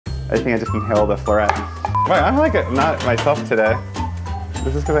I think I just inhaled a floret. Wow, I'm like not myself today.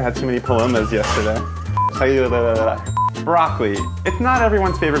 This is because I had too many palomas yesterday. Broccoli. It's not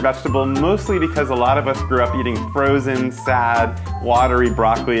everyone's favorite vegetable, mostly because a lot of us grew up eating frozen, sad, watery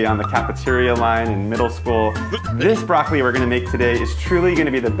broccoli on the cafeteria line in middle school. This broccoli we're gonna make today is truly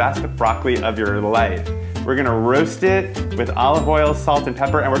gonna be the best broccoli of your life. We're gonna roast it with olive oil, salt, and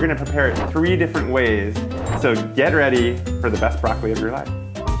pepper, and we're gonna prepare it 3 different ways. So get ready for the best broccoli of your life.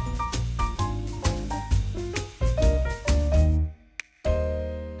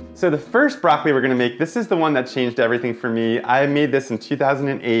 So the first broccoli we're gonna make, this is the one that changed everything for me. I made this in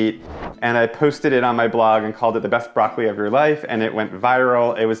 2008 and I posted it on my blog and called it the best broccoli of your life, and it went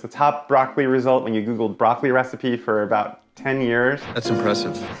viral. It was the top broccoli result when you Googled broccoli recipe for about 10 years. That's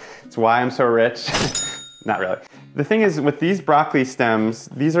impressive. It's why I'm so rich. Not really. The thing is, with these broccoli stems,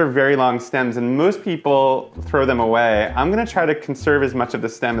 these are very long stems and most people throw them away. I'm gonna try to conserve as much of the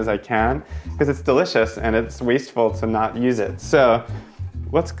stem as I can because it's delicious and it's wasteful to not use it. So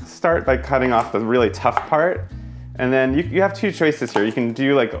let's start by cutting off the really tough part. And then you have 2 choices here. You can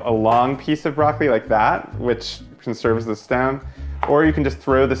do like a long piece of broccoli like that, which conserves the stem, or you can just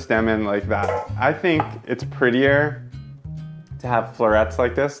throw the stem in like that. I think it's prettier to have florets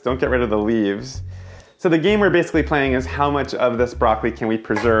like this. Don't get rid of the leaves. So the game we're basically playing is how much of this broccoli can we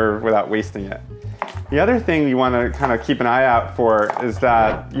preserve without wasting it. The other thing you want to kind of keep an eye out for is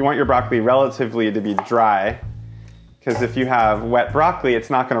that you want your broccoli relatively to be dry, because if you have wet broccoli, it's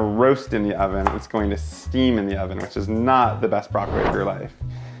not going to roast in the oven, it's going to steam in the oven, which is not the best broccoli of your life.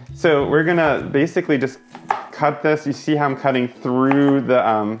 So we're going to basically just cut this. You see how I'm cutting through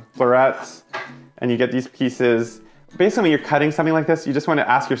the florets, and you get these pieces. Basically, when you're cutting something like this, you just want to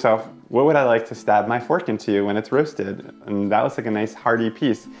ask yourself, what would I like to stab my fork into when it's roasted? And that looks like a nice hearty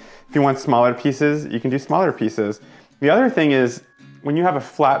piece. If you want smaller pieces, you can do smaller pieces. The other thing is, when you have a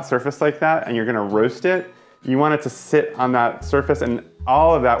flat surface like that and you're going to roast it, you want it to sit on that surface and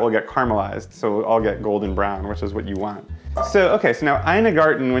all of that will get caramelized. So it'll all get golden brown, which is what you want. So, okay, so now Ina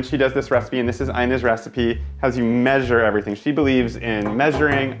Garten, when she does this recipe, and this is Ina's recipe, has you measure everything. She believes in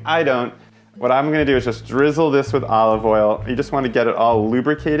measuring, I don't. What I'm gonna do is just drizzle this with olive oil. You just want to get it all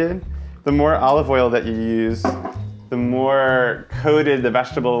lubricated. The more olive oil that you use, the more coated the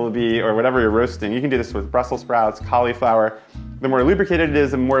vegetable will be, or whatever you're roasting. You can do this with Brussels sprouts, cauliflower. The more lubricated it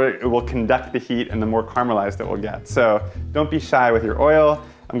is, the more it will conduct the heat and the more caramelized it will get. So don't be shy with your oil.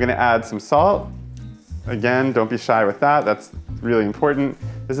 I'm gonna add some salt. Again, don't be shy with that. That's really important.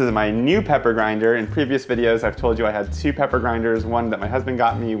 This is my new pepper grinder. In previous videos, I've told you I had 2 pepper grinders, one that my husband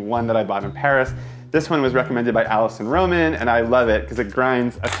got me, one that I bought in Paris. This one was recommended by Allison Roman, and I love it because it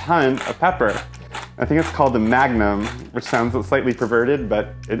grinds a ton of pepper. I think it's called the Magnum, which sounds slightly perverted,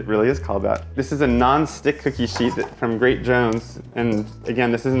 but it really is called that. This is a non-stick cookie sheet from Great Jones. And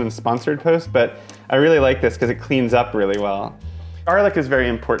again, this isn't a sponsored post, but I really like this because it cleans up really well. Garlic is very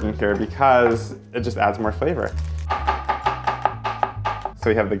important here because it just adds more flavor. So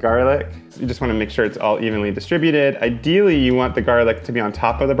we have the garlic. You just want to make sure it's all evenly distributed. Ideally, you want the garlic to be on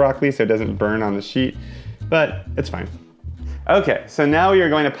top of the broccoli so it doesn't burn on the sheet, but it's fine. Okay, so now we are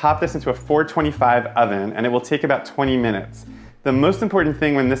going to pop this into a 425 oven, and it will take about 20 minutes. The most important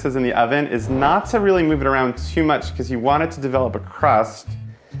thing when this is in the oven is not to really move it around too much because you want it to develop a crust.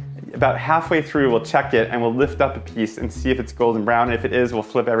 About halfway through, we'll check it and we'll lift up a piece and see if it's golden brown. If it is, we'll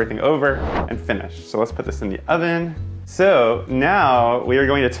flip everything over and finish. So let's put this in the oven. So now we are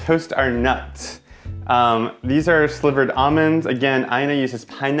going to toast our nuts. These are slivered almonds. Again, Ina uses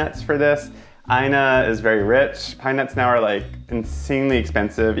pine nuts for this. Ina is very rich. Pine nuts now are like insanely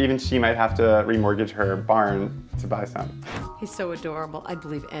expensive. Even she might have to remortgage her barn to buy some. He's so adorable. I'd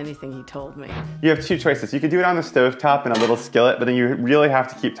believe anything he told me. You have 2 choices. You could do it on the stovetop in a little skillet, but then you really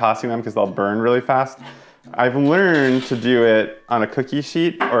have to keep tossing them because they'll burn really fast. I've learned to do it on a cookie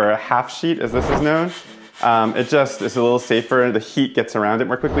sheet, or a half sheet as this is known. It just is a little safer. The heat gets around it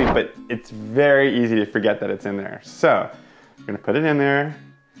more quickly, but it's very easy to forget that it's in there. So I'm gonna put it in there.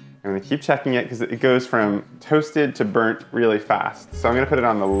 I'm gonna keep checking it because it goes from toasted to burnt really fast. So I'm gonna put it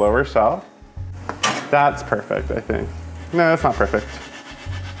on the lower shelf. That's perfect, I think. No, that's not perfect.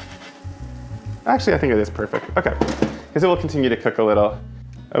 Actually, I think it is perfect. Okay, because it will continue to cook a little.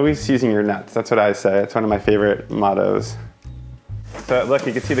 Always season your nuts, that's what I say. It's one of my favorite mottos. So look,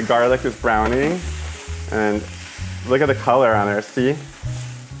 you can see the garlic is browning, and look at the color on there, see?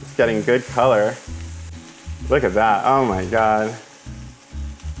 It's getting good color. Look at that, oh my God.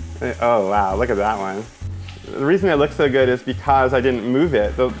 Oh wow, look at that one. The reason it looks so good is because I didn't move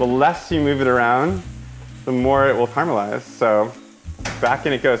it. The less you move it around, the more it will caramelize. So back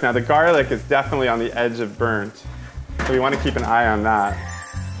in it goes. Now the garlic is definitely on the edge of burnt, so we want to keep an eye on that.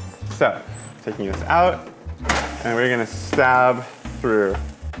 So, taking this out, and we're gonna stab through.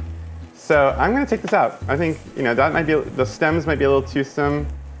 So I'm gonna take this out. I think, that might be, the stems might be a little toothsome.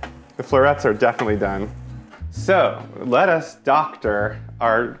 The florets are definitely done. So let us doctor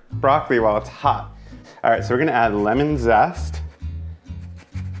our broccoli while it's hot. All right, so we're gonna add lemon zest.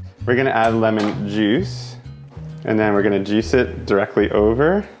 We're gonna add lemon juice, and then we're gonna juice it directly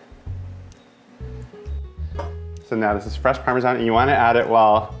over. So now this is fresh Parmesan, and you wanna add it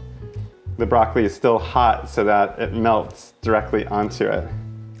while the broccoli is still hot so that it melts directly onto it.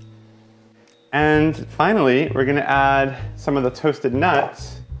 And finally, we're gonna add some of the toasted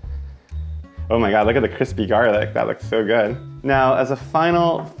nuts. Oh my God, look at the crispy garlic. That looks so good. Now, as a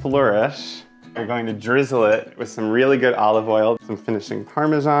final flourish, we're going to drizzle it with some really good olive oil, some finishing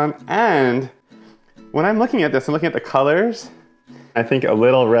Parmesan, and when I'm looking at this, I'm looking at the colors. I think a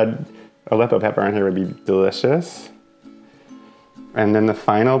little red Aleppo pepper on here would be delicious. And then the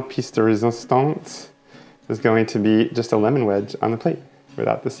final piece de resistance is going to be just a lemon wedge on the plate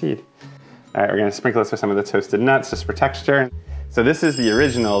without the seed. All right, we're gonna sprinkle this with some of the toasted nuts just for texture. So this is the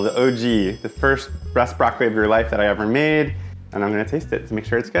original, the OG, the first best broccoli of your life that I ever made. And I'm gonna taste it to make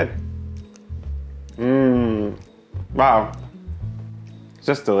sure it's good. Wow. It's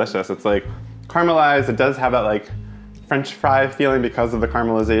just delicious. It's like caramelized. It does have that like French fry feeling because of the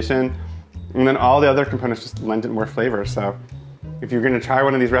caramelization. And then all the other components just lend it more flavor. So if you're gonna try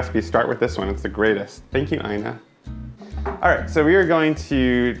one of these recipes, start with this one. It's the greatest. Thank you, Ina. All right, so we are going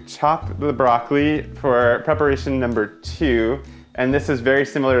to chop the broccoli for preparation number 2. And this is very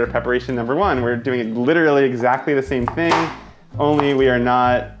similar to preparation number 1. We're doing literally exactly the same thing, only we are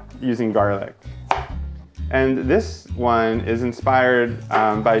not using garlic. And this one is inspired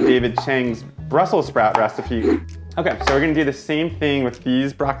by David Chang's Brussels sprout recipe. Okay, so we're gonna do the same thing with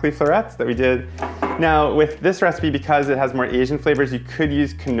these broccoli florets that we did. Now, with this recipe, because it has more Asian flavors, you could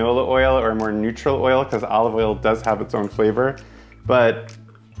use canola oil or more neutral oil, because olive oil does have its own flavor, but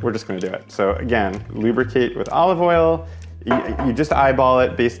we're just gonna do it. So again, lubricate with olive oil. You just eyeball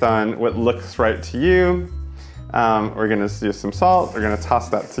it based on what looks right to you. We're gonna use some salt. We're gonna toss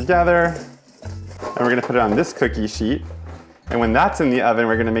that together. And we're gonna put it on this cookie sheet. And when that's in the oven,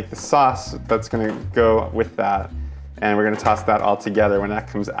 we're gonna make the sauce that's gonna go with that. And we're gonna toss that all together when that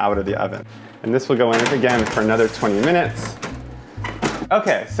comes out of the oven. And this will go in again for another 20 minutes.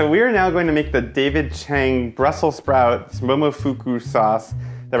 Okay, so we are now going to make the David Chang Brussels sprouts momofuku sauce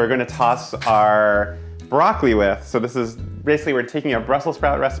that we're gonna toss our broccoli with. So this is basically, we're taking a Brussels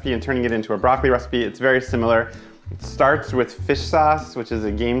sprout recipe and turning it into a broccoli recipe. It's very similar. It starts with fish sauce, which is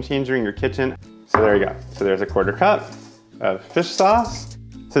a game changer in your kitchen. So there you go. So there's a 1/4 cup of fish sauce.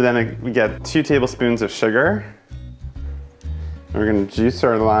 So then we get 2 tablespoons of sugar. We're gonna juice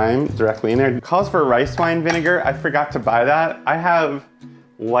our lime directly in there. It calls for rice wine vinegar. I forgot to buy that. I have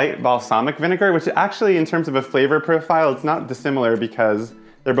white balsamic vinegar, which actually in terms of a flavor profile, it's not dissimilar because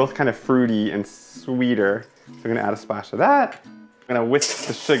they're both kind of fruity and sweeter. So I'm gonna add a splash of that. I'm gonna whisk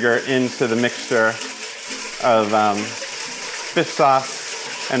the sugar into the mixture of fish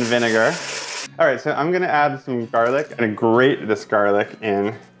sauce and vinegar. All right, so I'm gonna add some garlic. I'm gonna grate this garlic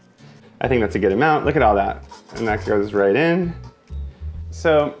in. I think that's a good amount. Look at all that. And that goes right in.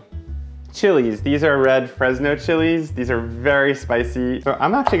 So, chilies. These are red Fresno chilies. These are very spicy. So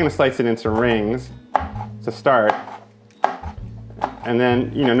I'm actually gonna slice it into rings to start. And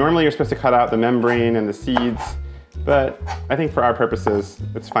then, normally you're supposed to cut out the membrane and the seeds, but I think for our purposes,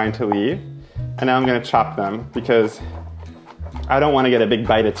 it's fine to leave. And now I'm gonna chop them because I don't wanna get a big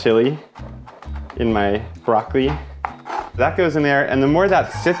bite of chili in my broccoli. That goes in there, and the more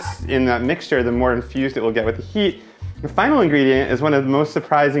that sits in that mixture, the more infused it will get with the heat. The final ingredient is one of the most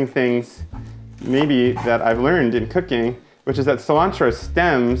surprising things maybe that I've learned in cooking, which is that cilantro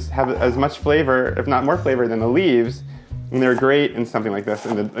stems have as much flavor, if not more flavor, than the leaves. And they're great in something like this,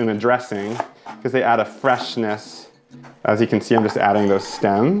 in a dressing, because they add a freshness. As you can see, I'm just adding those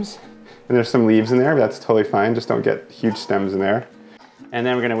stems. And there's some leaves in there, but that's totally fine. Just don't get huge stems in there. And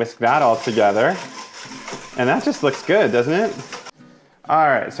then we're gonna whisk that all together. And that just looks good, doesn't it? All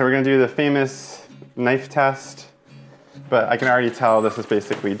right, so we're gonna do the famous knife test. But I can already tell this is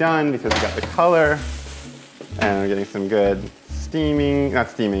basically done because we got the color. And we're getting some good steaming, not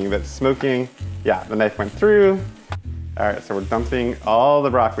steaming, but smoking. Yeah, the knife went through. All right, so we're dumping all the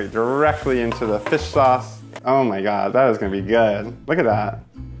broccoli directly into the fish sauce. Oh my God, that is gonna be good. Look at that.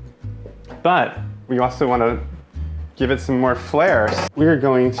 But we also wanna give it some more flair. We're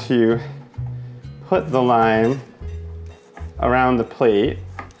going to put the lime around the plate,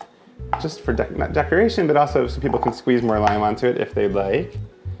 just for not decoration, but also so people can squeeze more lime onto it if they'd like.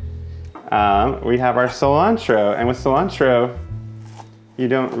 We have our cilantro, and with cilantro, you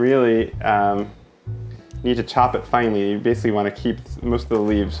don't really need to chop it finely. You basically want to keep most of the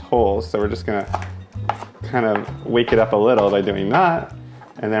leaves whole. So we're just gonna kind of wake it up a little by doing that.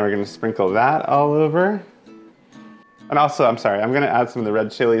 And then we're gonna sprinkle that all over. And also, I'm sorry, I'm gonna add some of the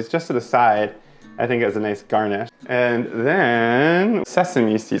red chilies just to the side. I think as a nice garnish. And then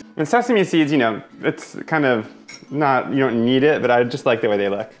sesame seeds. And sesame seeds, you know, it's kind of not, you don't need it, but I just like the way they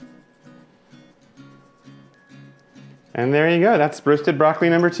look. And there you go, that's roasted broccoli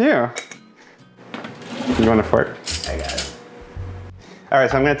number 2. You want a fork? I got it. All right,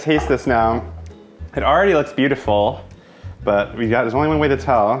 so I'm gonna taste this now. It already looks beautiful, but there's only one way to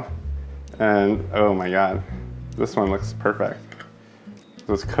tell. And oh my God, this one looks perfect.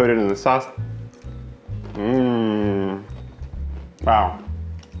 So it's coated in the sauce. Mmm. Wow.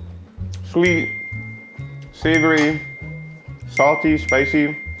 Sweet, savory, salty,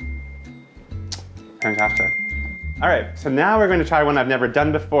 spicy. Fantastic. All right, so now we're going to try one I've never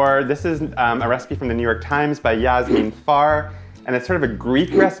done before. This is a recipe from the New York Times by Yasmin Farr, and it's sort of a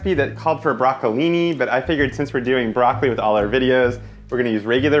Greek recipe that called for broccolini, but I figured since we're doing broccoli with all our videos, we're gonna use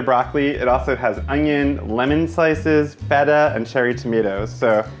regular broccoli. It also has onion, lemon slices, feta, and cherry tomatoes.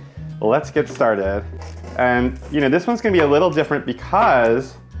 So let's get started. And you know, this one's gonna be a little different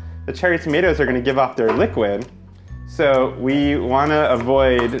because the cherry tomatoes are gonna give off their liquid. So we wanna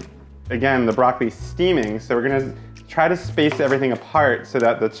avoid, again, the broccoli steaming. So we're gonna try to space everything apart so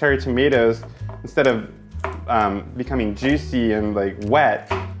that the cherry tomatoes, instead of becoming juicy and like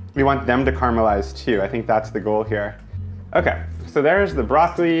wet, we want them to caramelize too. I think that's the goal here. Okay, so there's the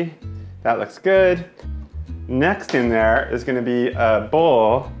broccoli. That looks good. Next in there is gonna be a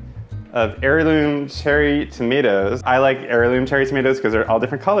bowl of heirloom cherry tomatoes. I like heirloom cherry tomatoes because they're all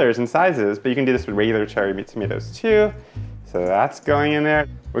different colors and sizes, but you can do this with regular cherry tomatoes too. So that's going in there.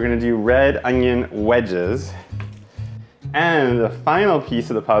 We're gonna do red onion wedges. And the final piece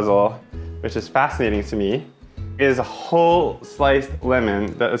of the puzzle, which is fascinating to me, is a whole sliced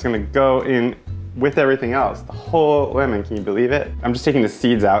lemon that is gonna go in with everything else. The whole lemon, can you believe it? I'm just taking the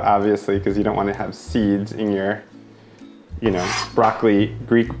seeds out, obviously, because you don't want to have seeds in your, you know,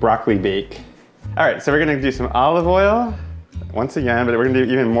 Greek broccoli bake. All right, so we're gonna do some olive oil, once again, but we're gonna do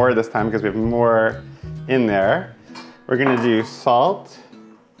even more this time because we have more in there. We're gonna do salt.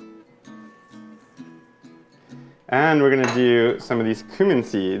 And we're gonna do some of these cumin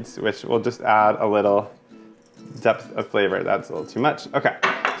seeds, which will just add a little depth of flavor. That's a little too much. Okay,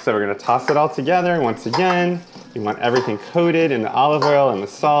 so we're gonna toss it all together once again. We want everything coated in the olive oil and the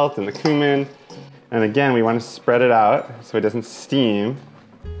salt and the cumin. And again, we wanna spread it out so it doesn't steam.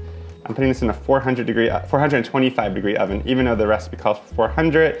 I'm putting this in a 425 degree oven, even though the recipe calls for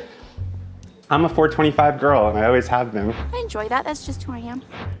 400. I'm a 425 girl, and I always have been. I enjoy that, that's just who I am.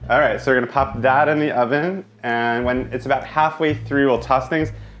 All right, so we're gonna pop that in the oven, and when it's about halfway through, we'll toss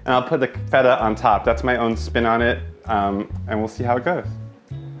things, and I'll put the feta on top. That's my own spin on it, and we'll see how it goes.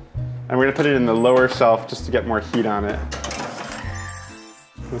 And we're gonna put it in the lower shelf just to get more heat on it.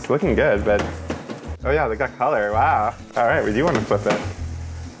 It's looking good, but, oh yeah, they got color, wow. All right, we do wanna flip it.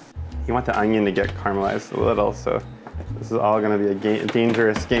 You want the onion to get caramelized a little, so this is all gonna be a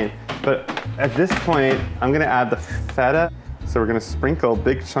dangerous game. But at this point, I'm gonna add the feta. So we're gonna sprinkle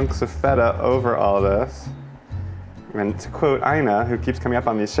big chunks of feta over all this. And to quote Ina, who keeps coming up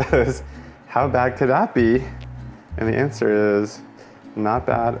on these shows, how bad could that be? And the answer is not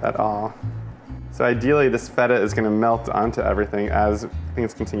bad at all. So ideally, this feta is gonna melt onto everything as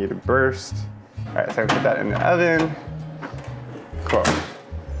things continue to burst. All right, so I'm gonna put that in the oven. Cool.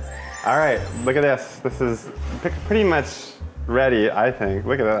 All right, look at this. This is pretty much ready, I think.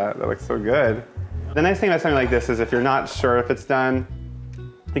 Look at that, that looks so good. The nice thing about something like this is if you're not sure if it's done,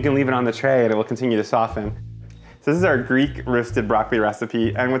 you can leave it on the tray and it will continue to soften. So this is our Greek roasted broccoli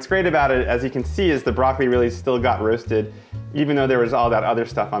recipe, and what's great about it, as you can see, is the broccoli really still got roasted, even though there was all that other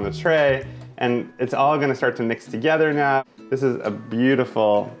stuff on the tray, and it's all gonna start to mix together now. This is a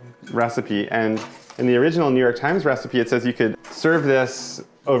beautiful recipe, and in the original New York Times recipe, it says you could serve this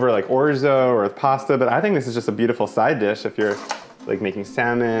over like orzo or pasta, but I think this is just a beautiful side dish if you're like making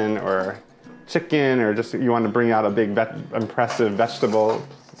salmon or chicken, or just you want to bring out a big impressive vegetable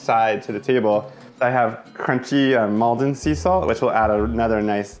side to the table. I have crunchy Maldon sea salt, which will add another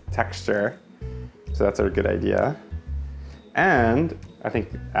nice texture. So that's a good idea. And I think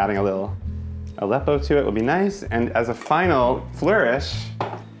adding a little Aleppo to it will be nice. And as a final flourish,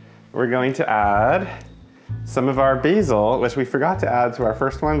 we're going to add some of our basil, which we forgot to add to our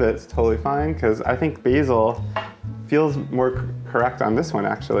first one, but it's totally fine because I think basil feels more correct on this one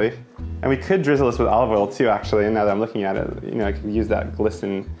actually. And we could drizzle this with olive oil too actually, and now that I'm looking at it, you know, I could use that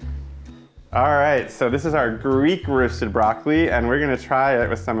glisten All right, so this is our Greek roasted broccoli, and we're gonna try it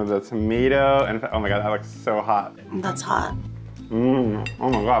with some of the tomato, and oh my God, that looks so hot. That's hot. Oh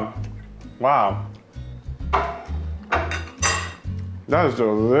my God, wow. That is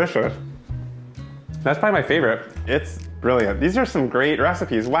delicious. That's probably my favorite. It's brilliant. These are some great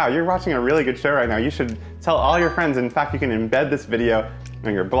recipes. Wow, you're watching a really good show right now. You should tell all your friends. In fact, you can embed this video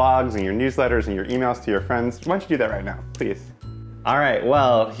in your blogs and your newsletters and your emails to your friends. Why don't you do that right now, please? All right,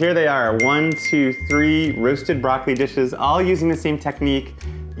 well, here they are. 1, 2, 3 roasted broccoli dishes, all using the same technique,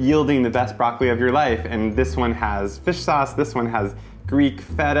 yielding the best broccoli of your life. And this one has fish sauce, this one has Greek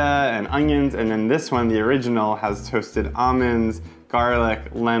feta and onions, and then this one, the original, has toasted almonds, garlic,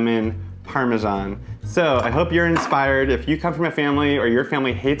 lemon, Parmesan. So I hope you're inspired. If you come from a family or your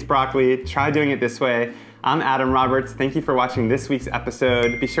family hates broccoli, try doing it this way. I'm Adam Roberts. Thank you for watching this week's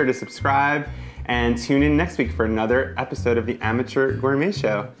episode. Be sure to subscribe and tune in next week for another episode of the Amateur Gourmet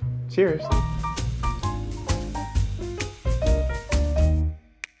Show. Cheers.